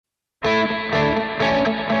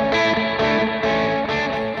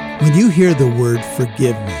When you hear the word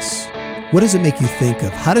forgiveness, what does it make you think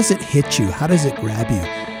of? How does it hit you? How does it grab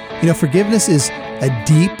you? You know, forgiveness is a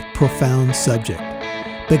deep, profound subject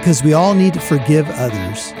because we all need to forgive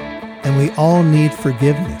others and we all need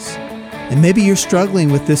forgiveness. And maybe you're struggling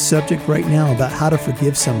with this subject right now about how to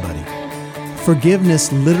forgive somebody.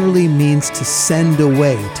 Forgiveness literally means to send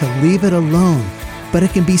away, to leave it alone, but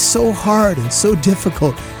it can be so hard and so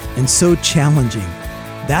difficult and so challenging.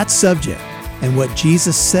 That subject and what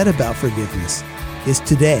Jesus said about forgiveness is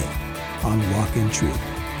today on Walk in Truth.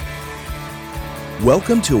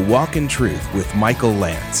 Welcome to Walk in Truth with Michael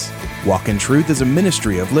Lance. Walk in Truth is a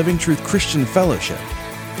ministry of Living Truth Christian Fellowship.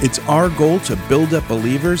 It's our goal to build up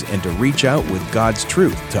believers and to reach out with God's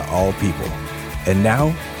truth to all people. And now,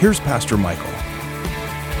 here's Pastor Michael.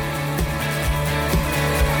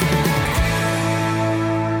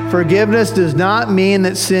 Forgiveness does not mean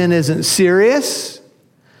that sin isn't serious.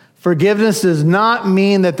 Forgiveness does not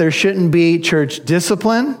mean that there shouldn't be church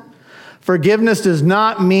discipline. Forgiveness does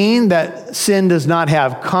not mean that sin does not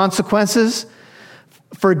have consequences.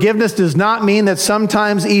 Forgiveness does not mean that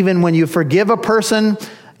sometimes even when you forgive a person,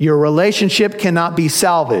 your relationship cannot be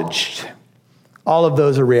salvaged. All of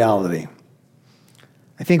those are reality.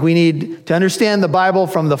 I think we need to understand the Bible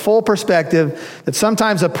from the full perspective that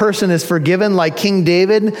sometimes a person is forgiven like King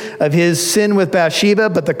David of his sin with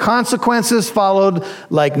Bathsheba, but the consequences followed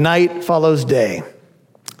like night follows day.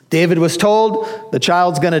 David was told the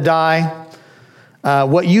child's going to die.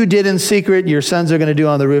 What you did in secret, your sons are going to do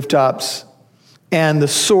on the rooftops. And the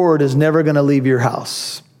sword is never going to leave your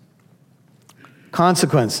house.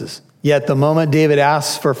 Consequences. Yet the moment David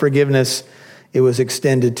asked for forgiveness, it was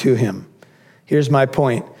extended to him. Here's my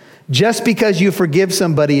point. Just because you forgive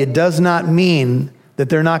somebody, it does not mean that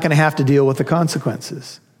they're not going to have to deal with the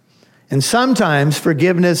consequences. And sometimes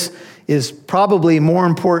forgiveness is probably more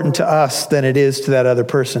important to us than it is to that other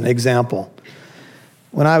person. Example.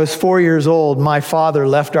 When I was 4 years old, my father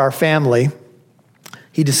left our family.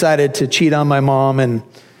 He decided to cheat on my mom and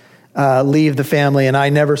leave the family, and I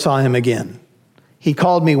never saw him again. He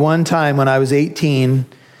called me one time when I was 18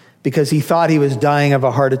 because he thought he was dying of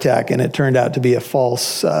a heart attack, and it turned out to be a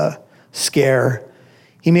false scare.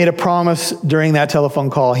 He made a promise during that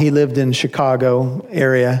telephone call. He lived in Chicago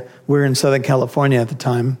area. We were in Southern California at the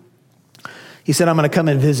time. He said, I'm going to come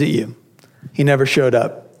and visit you. He never showed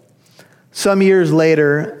up. Some years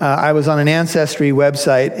later, I was on an Ancestry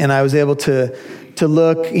website, and I was able to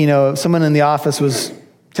look, someone in the office was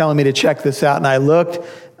telling me to check this out, and I looked,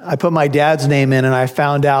 I put my dad's name in, and I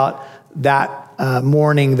found out that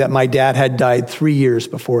morning that my dad had died 3 years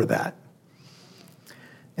before that.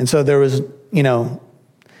 And so there was,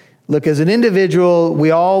 look, as an individual, we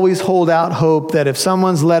always hold out hope that if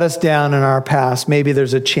someone's let us down in our past, maybe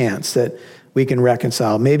there's a chance that we can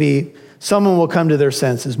reconcile. Maybe someone will come to their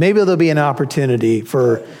senses. Maybe there'll be an opportunity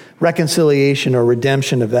for reconciliation or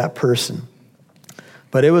redemption of that person.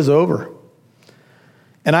 But it was over.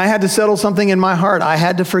 And I had to settle something in my heart. I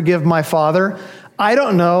had to forgive my father. I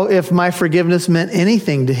don't know if my forgiveness meant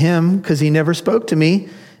anything to him because he never spoke to me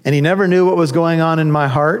and he never knew what was going on in my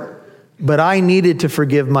heart, but I needed to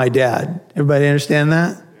forgive my dad. Everybody understand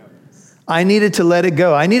that? I needed to let it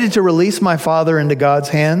go. I needed to release my father into God's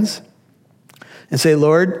hands and say,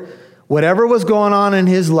 Lord, whatever was going on in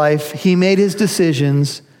his life, he made his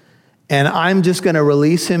decisions and I'm just going to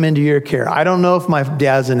release him into your care. I don't know if my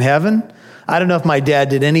dad's in heaven. I don't know if my dad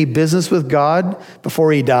did any business with God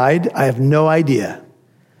before he died. I have no idea.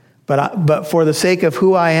 But for the sake of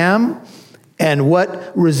who I am and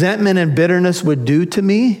what resentment and bitterness would do to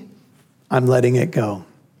me, I'm letting it go.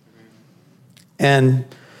 And,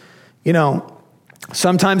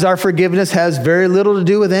 sometimes our forgiveness has very little to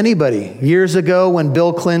do with anybody. Years ago, when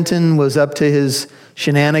Bill Clinton was up to his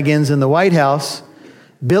shenanigans in the White House,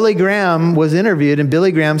 Billy Graham was interviewed, and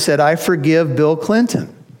Billy Graham said, I forgive Bill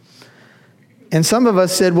Clinton. And some of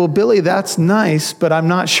us said, well, Billy, that's nice, but I'm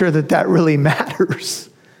not sure that really matters.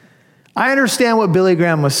 I understand what Billy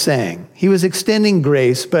Graham was saying. He was extending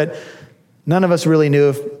grace, but none of us really knew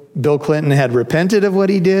if Bill Clinton had repented of what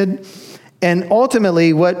he did. And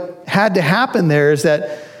ultimately, what had to happen there is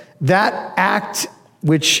that act,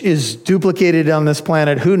 which is duplicated on this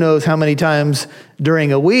planet, who knows how many times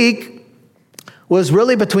during a week, was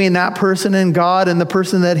really between that person and God and the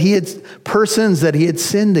persons that he had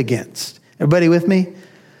sinned against. Everybody with me?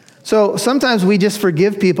 So sometimes we just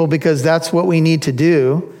forgive people because that's what we need to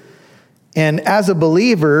do. And as a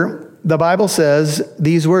believer, the Bible says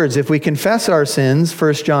these words, if we confess our sins,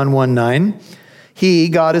 1 John 1:9, He,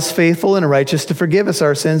 God, is faithful and righteous to forgive us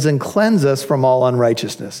our sins and cleanse us from all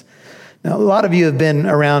unrighteousness. Now, a lot of you have been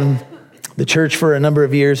around the church for a number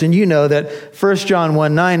of years, and you know that 1 John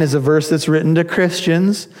 1:9 is a verse that's written to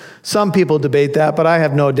Christians. Some people debate that, but I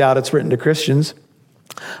have no doubt it's written to Christians.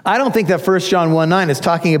 I don't think that 1 John 1:9 is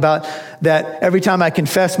talking about that every time I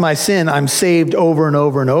confess my sin, I'm saved over and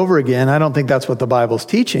over and over again. I don't think that's what the Bible's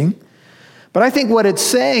teaching. But I think what it's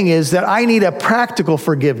saying is that I need a practical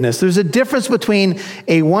forgiveness. There's a difference between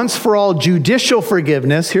a once-for-all judicial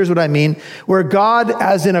forgiveness, here's what I mean, where God,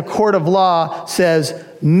 as in a court of law, says,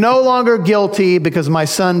 no longer guilty because my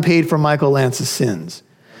son paid for Michael Lance's sins.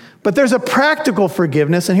 But there's a practical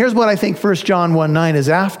forgiveness, and here's what I think 1 John 1:9 is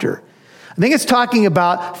after. I think it's talking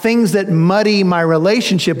about things that muddy my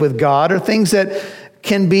relationship with God, or things that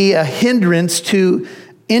can be a hindrance to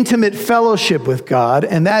intimate fellowship with God,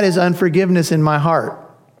 and that is unforgiveness in my heart.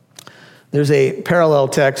 There's a parallel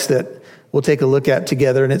text that we'll take a look at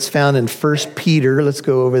together, and it's found in 1 Peter. Let's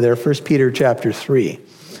go over there, 1 Peter chapter 3.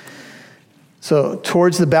 So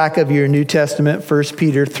towards the back of your New Testament, 1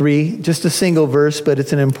 Peter 3, just a single verse, but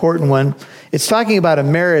it's an important one. It's talking about a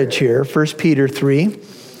marriage here, 1 Peter 3.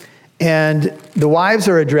 And the wives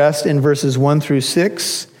are addressed in verses 1 through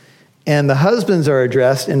 6, and the husbands are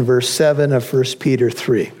addressed in verse 7 of 1 Peter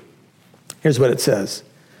 3. Here's what it says.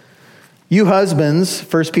 You husbands,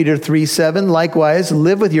 1 Peter 3:7, likewise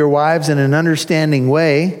live with your wives in an understanding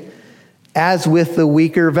way, as with the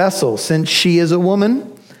weaker vessel, since she is a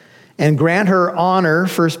woman, and grant her honor,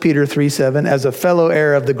 1 Peter 3:7, as a fellow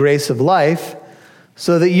heir of the grace of life,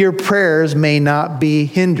 so that your prayers may not be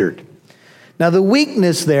hindered. Now, the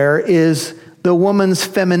weakness there is the woman's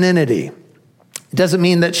femininity. It doesn't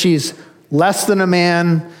mean that she's less than a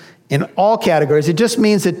man in all categories. It just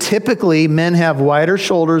means that typically men have wider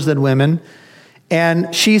shoulders than women,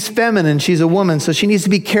 and she's feminine, she's a woman, so she needs to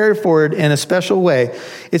be cared for in a special way.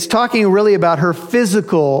 It's talking really about her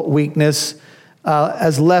physical weakness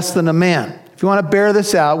as less than a man. If you want to bear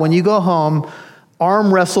this out, when you go home,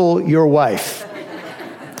 arm wrestle your wife.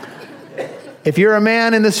 If you're a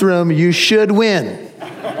man in this room, you should win.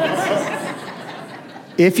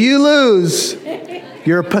 If you lose,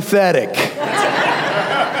 you're pathetic.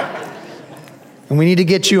 And we need to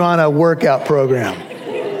get you on a workout program.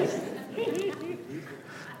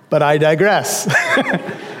 But I digress.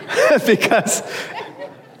 Because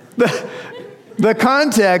the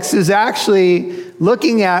context is actually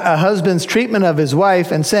looking at a husband's treatment of his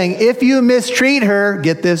wife and saying, if you mistreat her,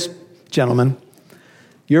 get this, gentlemen,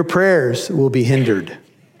 your prayers will be hindered.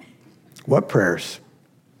 What prayers?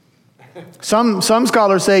 Some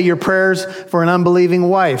scholars say your prayers for an unbelieving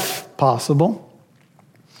wife, possible.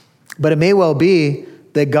 But it may well be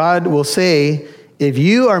that God will say, if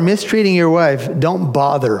you are mistreating your wife, don't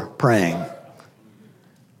bother praying.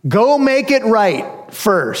 Go make it right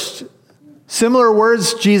first. Similar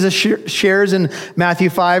words Jesus shares in Matthew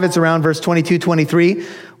 5. It's around verse 22, 23,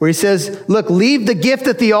 where he says, look, leave the gift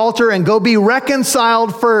at the altar and go be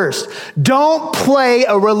reconciled first. Don't play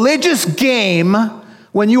a religious game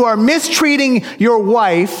when you are mistreating your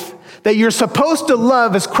wife that you're supposed to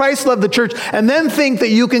love as Christ loved the church, and then think that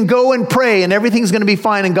you can go and pray and everything's going to be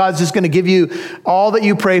fine and God's just going to give you all that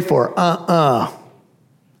you pray for.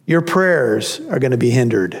 Your prayers are going to be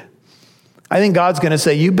hindered. I think God's going to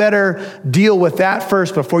say, you better deal with that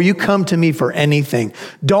first before you come to me for anything.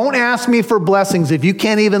 Don't ask me for blessings if you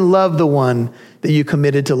can't even love the one that you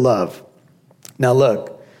committed to love. Now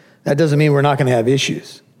look, that doesn't mean we're not going to have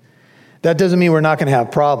issues. That doesn't mean we're not going to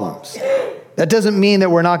have problems. That doesn't mean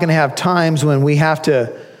that we're not going to have times when we have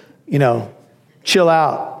to, chill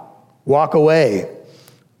out, walk away,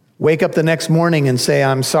 wake up the next morning and say,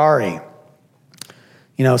 I'm sorry.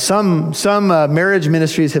 Some marriage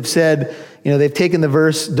ministries have said, they've taken the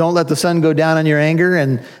verse, don't let the sun go down on your anger.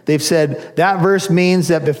 And they've said that verse means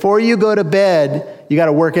that before you go to bed, you got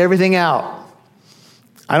to work everything out.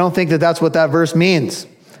 I don't think that that's what that verse means.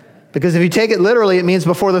 Because if you take it literally, it means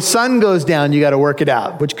before the sun goes down, you got to work it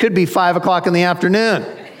out, which could be 5 o'clock in the afternoon.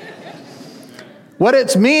 What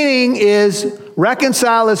it's meaning is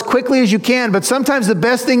reconcile as quickly as you can. But sometimes the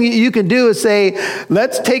best thing you can do is say,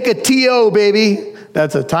 let's take a TO, baby.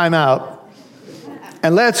 That's a timeout.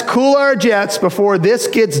 And let's cool our jets before this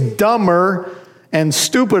gets dumber and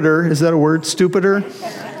stupider. Is that a word? Stupider?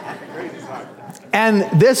 And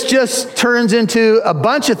this just turns into a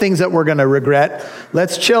bunch of things that we're going to regret.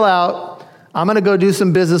 Let's chill out. I'm going to go do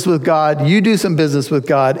some business with God. You do some business with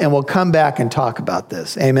God, and we'll come back and talk about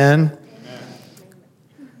this. Amen?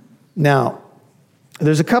 Now,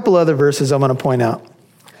 there's a couple other verses I want to point out.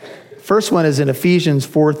 First one is in Ephesians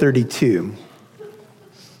 4:32.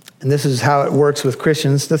 And this is how it works with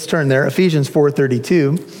Christians. Let's turn there. Ephesians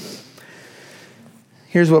 4:32.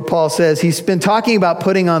 Here's what Paul says. He's been talking about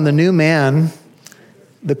putting on the new man.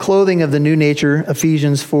 the clothing of the new nature,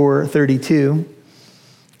 Ephesians 4:32.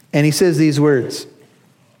 And he says these words.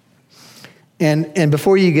 And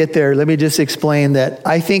before you get there, let me just explain that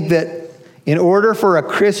I think that in order for a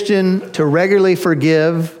Christian to regularly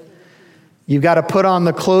forgive, you've got to put on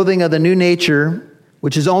the clothing of the new nature,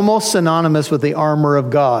 which is almost synonymous with the armor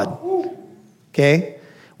of God. Okay?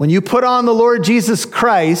 When you put on the Lord Jesus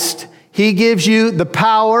Christ, he gives you the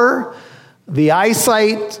power, the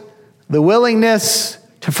eyesight, the willingness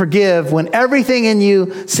to forgive when everything in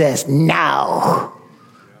you says, no,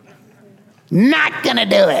 not gonna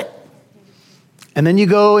do it. And then you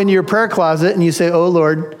go into your prayer closet and you say, oh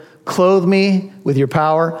Lord, clothe me with your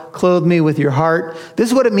power, clothe me with your heart. This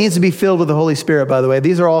is what it means to be filled with the Holy Spirit, by the way.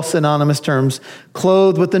 These are all synonymous terms.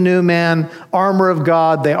 Clothed with the new man, armor of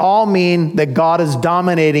God. They all mean that God is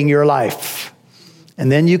dominating your life.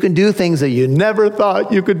 And then you can do things that you never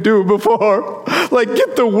thought you could do before. Like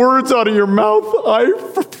get the words out of your mouth, I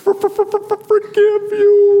forgive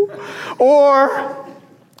you. Or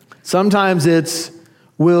sometimes it's,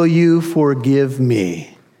 will you forgive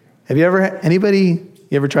me? Have you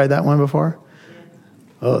ever tried that one before?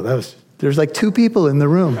 Oh, there's like 2 people in the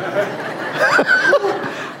room.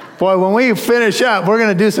 Boy, when we finish up, we're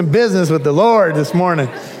going to do some business with the Lord this morning.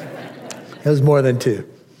 It was more than 2.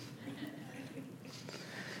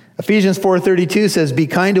 Ephesians 4:32 says, be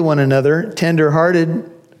kind to one another,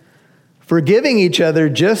 tenderhearted, forgiving each other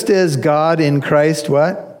just as God in Christ,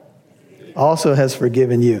 what? Also has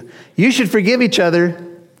forgiven you. You should forgive each other.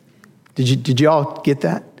 Did you all get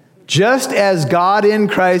that? Just as God in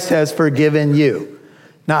Christ has forgiven you.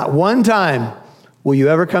 Not one time will you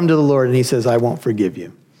ever come to the Lord and he says, I won't forgive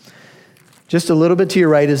you. Just a little bit to your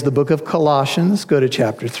right is the book of Colossians. Go to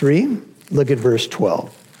chapter 3. Look at verse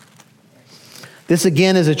 12. This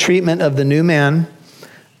again is a treatment of the new man.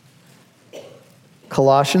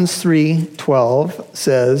 Colossians 3:12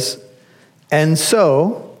 says, and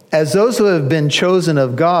so, as those who have been chosen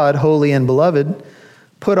of God, holy and beloved,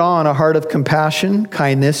 put on a heart of compassion,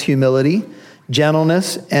 kindness, humility,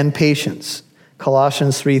 gentleness, and patience.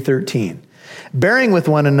 Colossians 3:13. Bearing with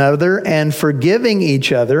one another and forgiving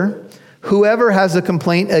each other, whoever has a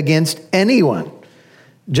complaint against anyone.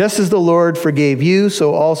 Just as the Lord forgave you,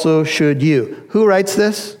 so also should you. Who writes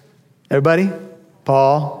this? Everybody?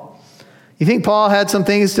 Paul. You think Paul had some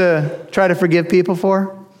things to try to forgive people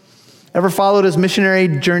for? Ever followed his missionary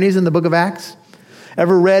journeys in the book of Acts?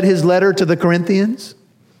 Ever read his letter to the Corinthians?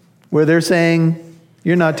 Where they're saying,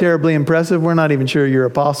 you're not terribly impressive. We're not even sure you're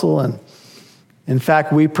apostle. And in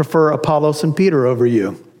fact, we prefer Apollos and Peter over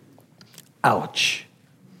you. Ouch.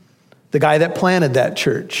 The guy that planted that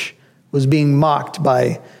church was being mocked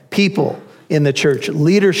by people in the church,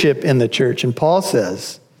 leadership in the church. And Paul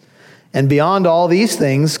says, and beyond all these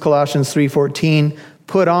things, Colossians 3:14,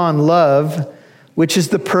 put on love, which is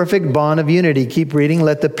the perfect bond of unity. Keep reading.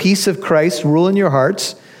 Let the peace of Christ rule in your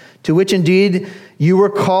hearts, to which indeed you were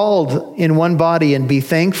called in one body, and be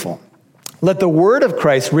thankful. Let the word of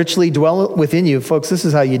Christ richly dwell within you. Folks, this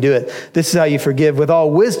is how you do it. This is how you forgive. With all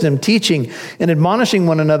wisdom, teaching and admonishing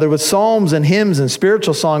one another with psalms and hymns and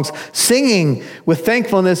spiritual songs, singing with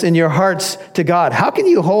thankfulness in your hearts to God. How can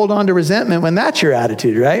you hold on to resentment when that's your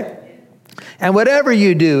attitude, right? And whatever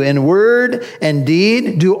you do in word and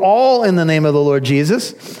deed, do all in the name of the Lord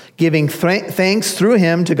Jesus, giving thanks through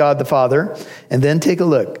him to God the Father. And then take a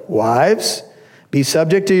look. Wives, be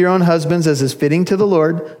subject to your own husbands as is fitting to the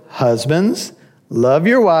Lord. Husbands, love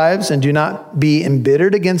your wives and do not be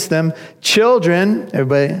embittered against them. Children,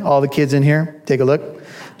 everybody, all the kids in here, take a look.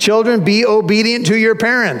 Children, be obedient to your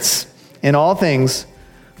parents in all things,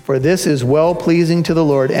 for this is well-pleasing to the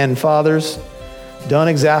Lord. And fathers, don't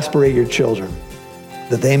exasperate your children,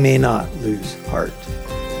 that they may not lose heart.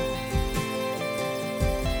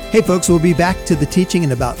 Hey folks, we'll be back to the teaching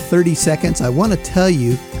in about 30 seconds. I want to tell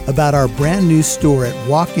you about our brand new store at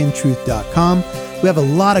walkintruth.com. We have a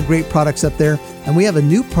lot of great products up there, and we have a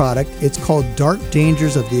new product. It's called Dark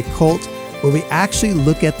Dangers of the Occult, where we actually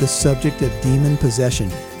look at the subject of demon possession,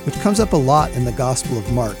 which comes up a lot in the Gospel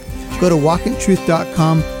of Mark. Go to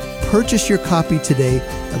walkintruth.com, purchase your copy today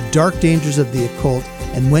of Dark Dangers of the Occult,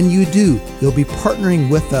 and when you do, you'll be partnering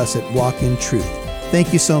with us at Walk in Truth.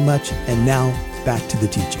 Thank you so much, and now back to the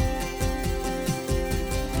teaching.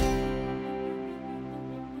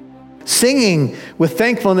 Singing with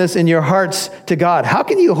thankfulness in your hearts to God. How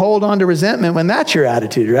can you hold on to resentment when that's your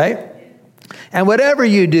attitude, right? And whatever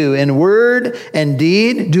you do in word and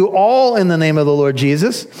deed, do all in the name of the Lord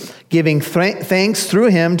Jesus, giving thanks through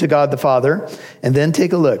him to God the Father. And then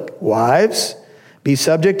take a look. Wives, be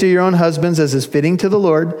subject to your own husbands as is fitting to the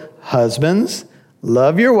Lord. Husbands,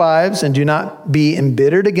 Love your wives and do not be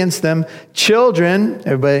embittered against them. Children,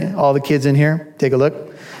 everybody, all the kids in here, take a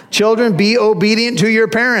look. Children, be obedient to your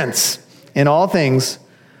parents in all things,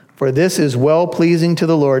 for this is well-pleasing to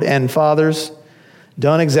the Lord. And fathers,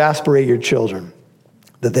 don't exasperate your children,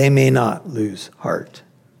 that they may not lose heart.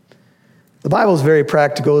 The Bible is very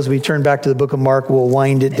practical. As we turn back to the book of Mark, we'll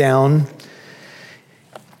wind it down.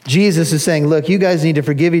 Jesus is saying, look, you guys need to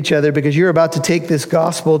forgive each other because you're about to take this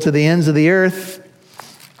gospel to the ends of the earth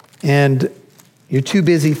and you're too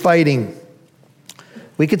busy fighting.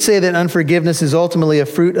 We could say that unforgiveness is ultimately a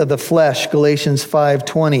fruit of the flesh. Galatians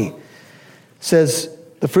 5:20 says,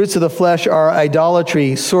 the fruits of the flesh are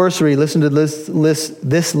idolatry, sorcery, listen to this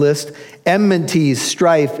list, enmities,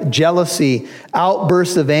 strife, jealousy,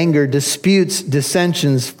 outbursts of anger, disputes,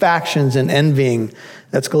 dissensions, factions, and envying.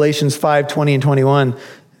 That's Galatians 5:20 and 21.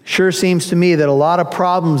 Sure seems to me that a lot of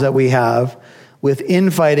problems that we have with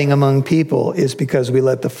infighting among people is because we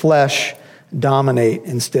let the flesh dominate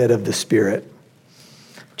instead of the Spirit.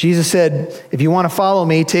 Jesus said, if you want to follow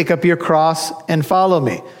me, take up your cross and follow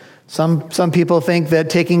me. Some people think that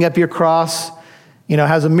taking up your cross,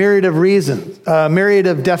 has a myriad of reasons, a myriad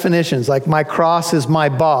of definitions, like my cross is my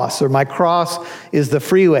boss or my cross is the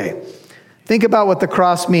freeway. Think about what the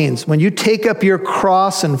cross means. When you take up your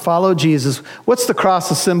cross and follow Jesus, what's the cross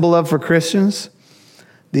a symbol of for Christians?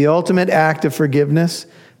 The ultimate act of forgiveness.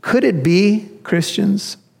 Could it be,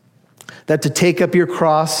 Christians, that to take up your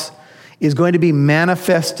cross is going to be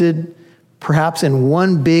manifested perhaps in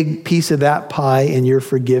one big piece of that pie and you're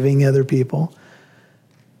forgiving other people?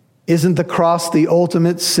 Isn't the cross the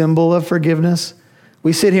ultimate symbol of forgiveness?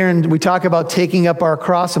 We sit here and we talk about taking up our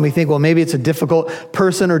cross and we think, well, maybe it's a difficult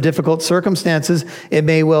person or difficult circumstances. It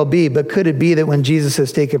may well be, but could it be that when Jesus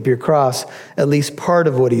says take up your cross, at least part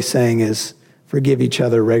of what he's saying is forgive each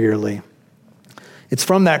other regularly? It's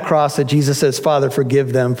from that cross that Jesus says, Father,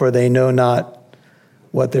 forgive them, for they know not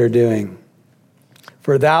what they're doing.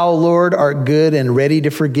 For thou, Lord, art good and ready to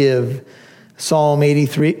forgive. Psalm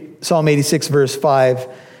 86, verse 5.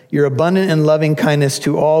 Your abundant and loving kindness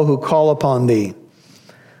to all who call upon thee.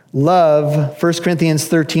 Love, 1 Corinthians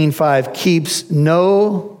 13:5, keeps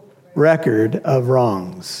no record of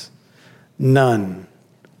wrongs. None.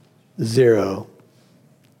 Zero.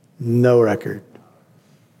 No record.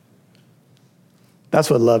 That's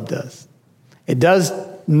what love does. It does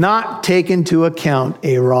not take into account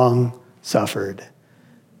a wrong suffered.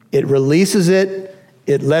 It releases it.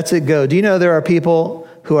 It lets it go. Do you know there are people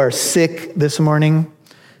who are sick this morning?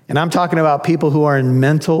 And I'm talking about people who are in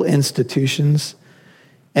mental institutions.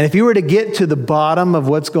 And if you were to get to the bottom of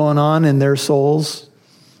what's going on in their souls,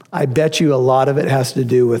 I bet you a lot of it has to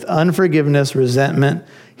do with unforgiveness, resentment,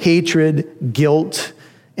 hatred, guilt,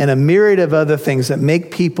 and a myriad of other things that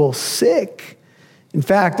make people sick. In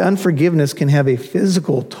fact, unforgiveness can have a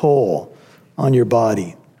physical toll on your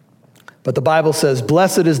body. But the Bible says,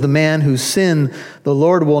 blessed is the man whose sin the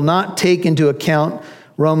Lord will not take into account,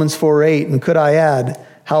 Romans 4:8. And could I add,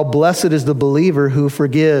 how blessed is the believer who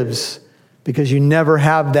forgives, because you never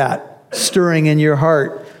have that stirring in your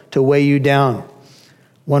heart to weigh you down.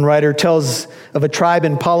 One writer tells of a tribe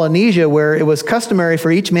in Polynesia where it was customary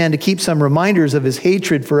for each man to keep some reminders of his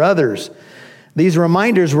hatred for others. These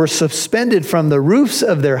reminders were suspended from the roofs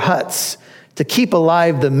of their huts to keep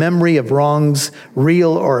alive the memory of wrongs,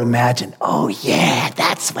 real or imagined. Oh yeah,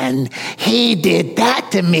 that's when he did that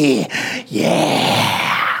to me. Yeah.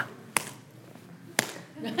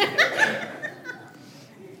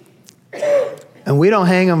 And we don't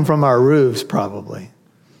hang them from our roofs probably,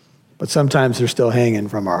 but sometimes they're still hanging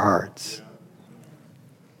from our hearts.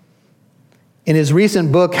 In his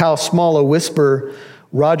recent book, How Small a Whisper,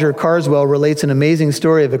 Roger Carswell relates an amazing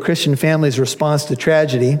story of a Christian family's response to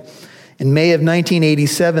tragedy. In May of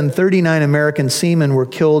 1987, 39 American seamen were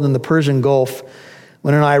killed in the Persian Gulf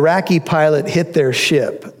when an Iraqi pilot hit their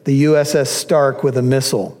ship, the USS Stark, with a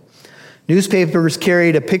missile. Newspapers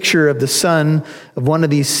carried a picture of the son of one of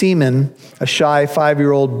these seamen, a shy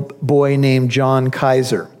 5-year-old boy named John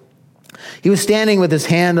Kaiser. He was standing with his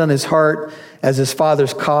hand on his heart as his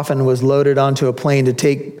father's coffin was loaded onto a plane to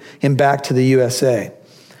take him back to the USA.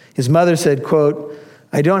 His mother said, quote,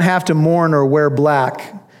 I don't have to mourn or wear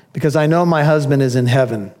black because I know my husband is in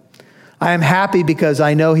heaven. I am happy because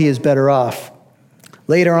I know he is better off.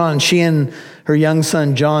 Later on, she and her young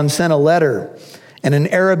son John sent a letter and an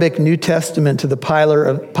Arabic New Testament to the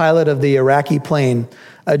pilot of the Iraqi plane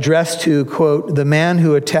addressed to, quote, the man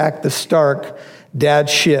who attacked the Stark,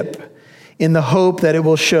 Dad's ship, in the hope that it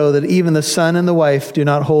will show that even the son and the wife do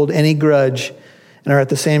not hold any grudge and are at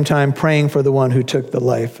the same time praying for the one who took the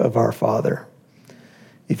life of our father.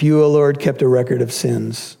 If you, O Lord, kept a record of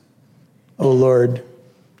sins, O Lord,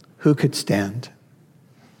 who could stand?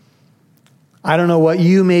 I don't know what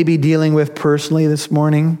you may be dealing with personally this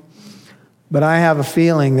morning, but I have a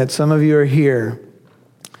feeling that some of you are here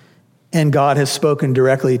and God has spoken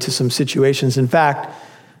directly to some situations. In fact,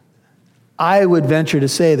 I would venture to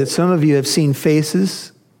say that some of you have seen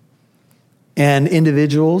faces and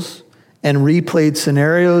individuals and replayed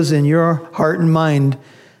scenarios in your heart and mind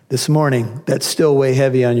this morning that still weigh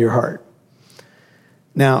heavy on your heart.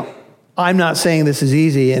 Now, I'm not saying this is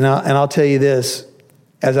easy, and I'll tell you this.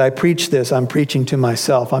 As I preach this, I'm preaching to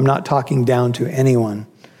myself. I'm not talking down to anyone.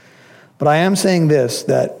 But I am saying this,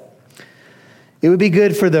 that it would be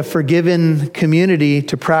good for the forgiven community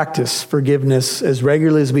to practice forgiveness as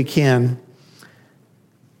regularly as we can,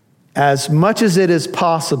 as much as it is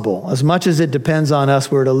possible, as much as it depends on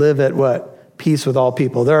us, we're to live at what? Peace with all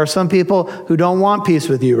people. There are some people who don't want peace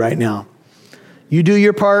with you right now. You do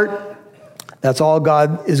your part. That's all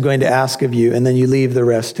God is going to ask of you, and then you leave the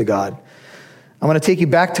rest to God. I want to take you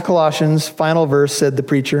back to Colossians, final verse, said the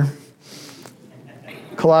preacher.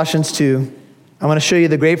 Colossians 2. I want to show you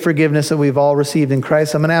the great forgiveness that we've all received in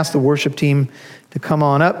Christ. I'm going to ask the worship team to come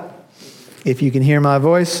on up, if you can hear my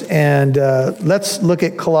voice. And let's look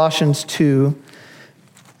at Colossians 2,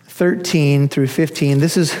 13 through 15.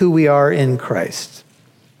 This is who we are in Christ.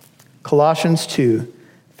 Colossians 2,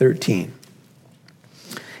 13.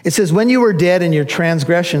 It says, when you were dead in your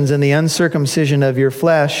transgressions and the uncircumcision of your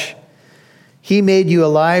flesh, he made you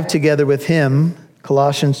alive together with him,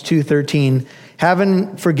 Colossians 2:13,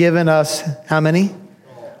 having forgiven us, how many?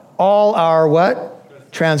 All our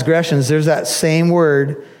what? Transgressions. There's that same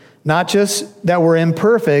word. Not just that we're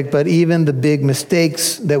imperfect, but even the big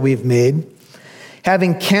mistakes that we've made.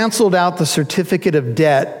 Having canceled out the certificate of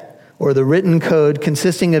debt, or the written code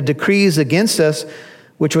consisting of decrees against us,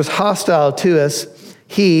 which was hostile to us,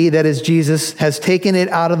 he, that is Jesus, has taken it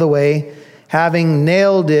out of the way, having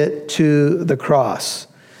nailed it to the cross.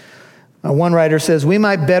 One writer says, we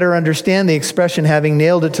might better understand the expression having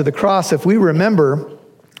nailed it to the cross if we remember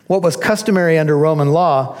what was customary under Roman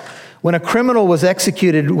law. When a criminal was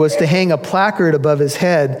executed, was to hang a placard above his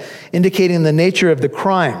head indicating the nature of the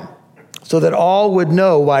crime, so that all would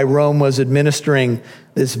know why Rome was administering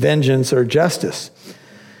this vengeance or justice.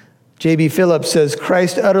 J.B. Phillips says,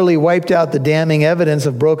 Christ utterly wiped out the damning evidence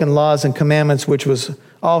of broken laws and commandments, which was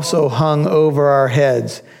also hung over our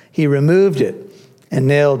heads. He removed it and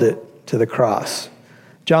nailed it to the cross.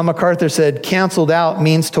 John MacArthur said, canceled out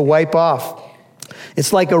means to wipe off.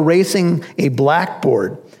 It's like erasing a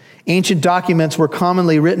blackboard. Ancient documents were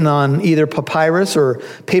commonly written on either papyrus or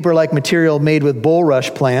paper-like material made with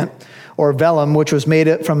bulrush plant, or vellum, which was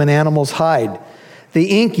made from an animal's hide.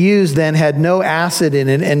 The ink used then had no acid in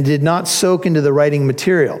it and did not soak into the writing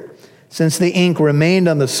material. Since the ink remained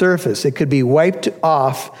on the surface, it could be wiped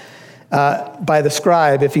off by the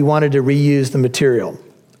scribe if he wanted to reuse the material.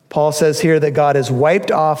 Paul says here that God has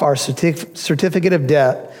wiped off our certificate of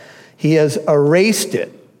debt. He has erased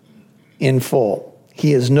it in full.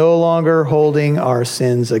 He is no longer holding our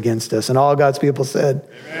sins against us. And all God's people said,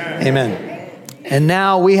 Amen. Amen. And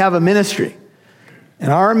now we have a ministry.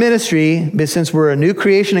 And our ministry, since we're a new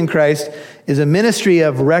creation in Christ, is a ministry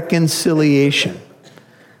of reconciliation.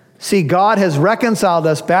 See, God has reconciled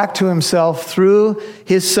us back to himself through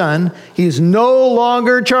his Son. He's no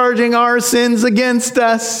longer charging our sins against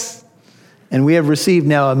us. And we have received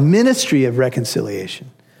now a ministry of reconciliation,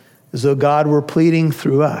 as though God were pleading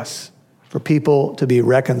through us for people to be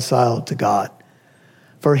reconciled to God.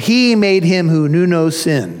 For he made him who knew no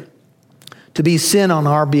sin to be sin on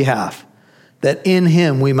our behalf, that in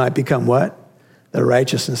him we might become what? The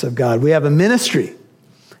righteousness of God. We have a ministry.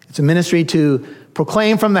 It's a ministry to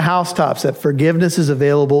proclaim from the housetops that forgiveness is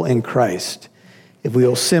available in Christ if we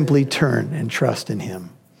will simply turn and trust in him.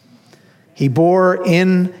 He bore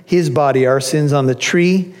in his body our sins on the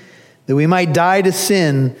tree, that we might die to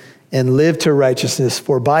sin and live to righteousness.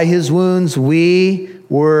 For by his wounds we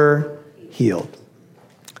were healed.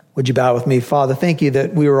 Would you bow with me? Father, thank you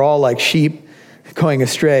that we were all like sheep going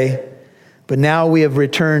astray, but now we have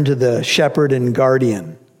returned to the shepherd and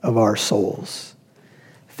guardian of our souls.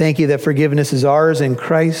 Thank you that forgiveness is ours in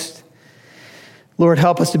Christ. Lord,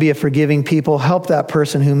 help us to be a forgiving people. Help that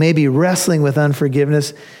person who may be wrestling with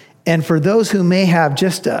unforgiveness. And for those who may have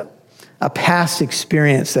just a past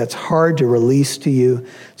experience that's hard to release to you,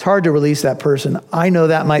 it's hard to release that person. I know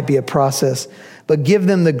that might be a process, but give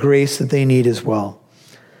them the grace that they need as well.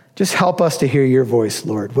 Just help us to hear your voice,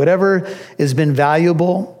 Lord. Whatever has been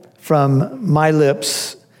valuable from my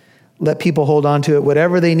lips, let people hold on to it.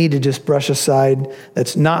 Whatever they need to just brush aside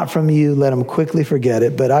that's not from you, let them quickly forget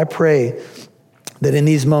it. But I pray that in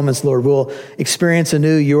these moments, Lord, we'll experience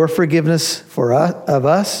anew your forgiveness of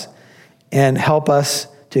us and help us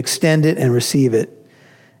to extend it and receive it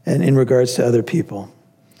and in regards to other people.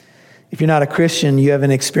 If you're not a Christian, you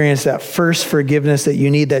haven't experienced that first forgiveness that you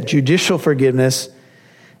need, that judicial forgiveness,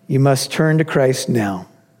 you must turn to Christ now.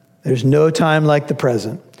 There's no time like the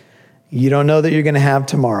present. You don't know that you're going to have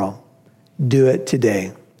tomorrow. Do it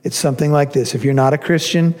today. It's something like this. If you're not a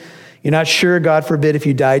Christian, you're not sure, God forbid, if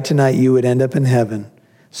you died tonight, you would end up in heaven.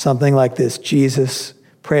 Something like this. Jesus,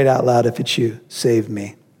 pray it out loud if it's you. Save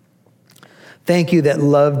me. Thank you that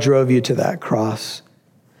love drove you to that cross.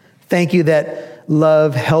 Thank you that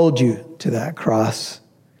love held you to that cross.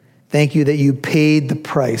 Thank you that you paid the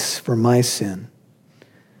price for my sin.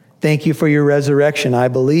 Thank you for your resurrection. I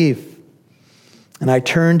believe. And I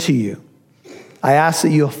turn to you. I ask that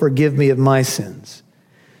you'll forgive me of my sins.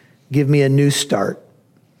 Give me a new start.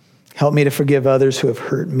 Help me to forgive others who have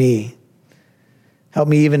hurt me. Help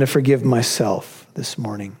me even to forgive myself this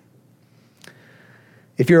morning.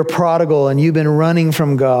 If you're a prodigal and you've been running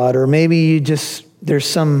from God, or maybe there's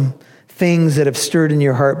some things that have stirred in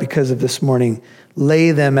your heart because of this morning,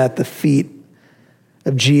 lay them at the feet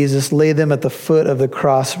of Jesus. Lay them at the foot of the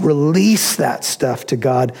cross. Release that stuff to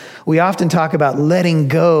God. We often talk about letting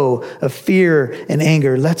go of fear and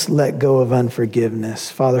anger. Let's let go of unforgiveness.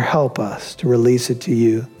 Father, help us to release it to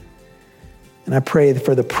you. And I pray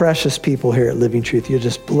for the precious people here at Living Truth, you'll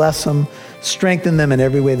just bless them, strengthen them in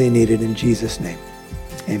every way they need it. In Jesus' name,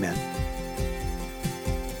 amen.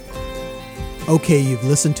 Okay, you've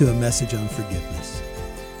listened to a message on forgiveness.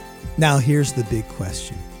 Now here's the big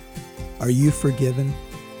question. Are you forgiven?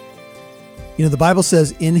 You know, the Bible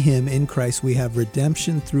says in him, in Christ, we have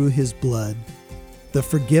redemption through his blood, the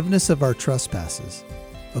forgiveness of our trespasses,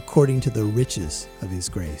 according to the riches of his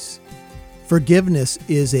grace. Forgiveness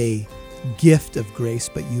is a gift of grace,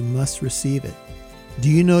 but you must receive it. Do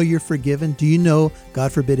you know you're forgiven? Do you know,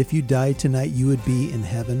 God forbid, if you died tonight, you would be in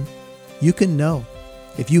heaven? You can know.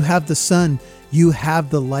 If you have the Son, you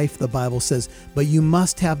have the life, the Bible says, but you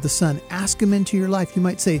must have the Son. Ask him into your life. You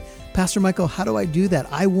might say, Pastor Michael, how do I do that?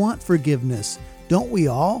 I want forgiveness. Don't we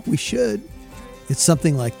all? We should. It's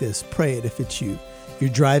something like this. Pray it if it's you. If you're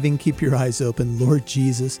driving, keep your eyes open. Lord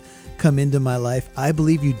Jesus, come into my life. I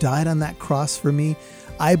believe you died on that cross for me.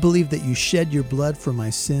 I believe that you shed your blood for my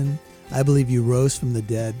sin. I believe you rose from the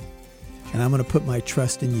dead. And I'm going to put my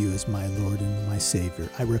trust in you as my Lord and my Savior.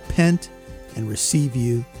 I repent and receive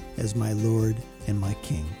you as my Lord and my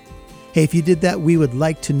King. Hey, if you did that, we would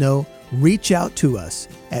like to know. Reach out to us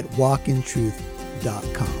at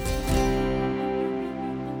walkintruth.com.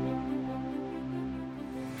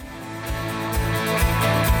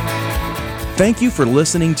 Thank you for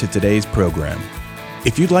listening to today's program.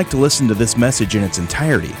 If you'd like to listen to this message in its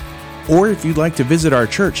entirety, or if you'd like to visit our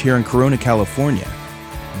church here in Corona, California,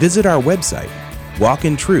 visit our website,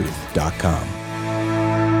 walkintruth.com.